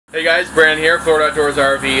Hey guys, Brandon here, Florida Outdoors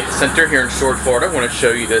RV Center here in Stuart, Florida. I want to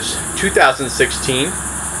show you this 2016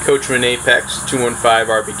 Coachmen Apex 215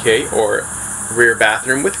 RBK, or rear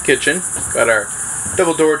bathroom with kitchen. Got our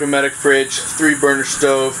double door dometic fridge, 3-burner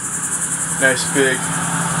stove, nice big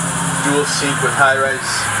dual sink with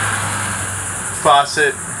high-rise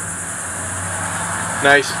faucet,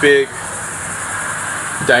 nice big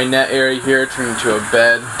dinette area here turned into a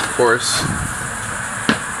bed, of course.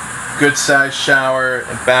 Good sized shower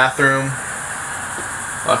and bathroom.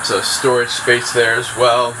 Lots of storage space there as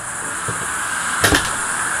well.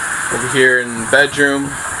 Over here in the bedroom,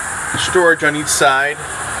 storage on each side.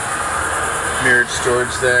 Mirrored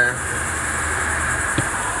storage there.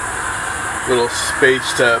 Little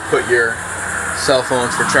space to put your cell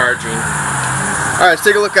phones for charging. Alright, let's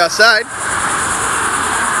take a look outside.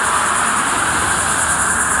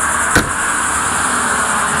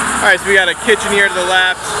 Alright, so we got a kitchen here to the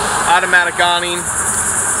left, automatic awning,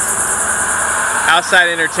 outside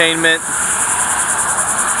entertainment,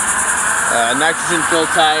 nitrogen filled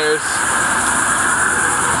tires.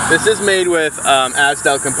 This is made with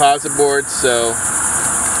Asdel composite boards, so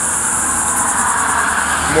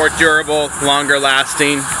more durable, longer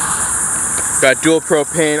lasting. Got dual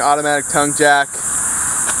propane, automatic tongue jack,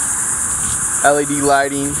 LED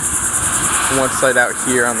lighting, one slide out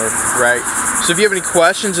here on the right. So if you have any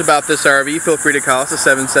questions about this RV, feel free to call us at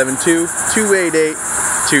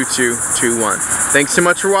 772-288-2221. Thanks so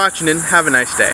much for watching and have a nice day.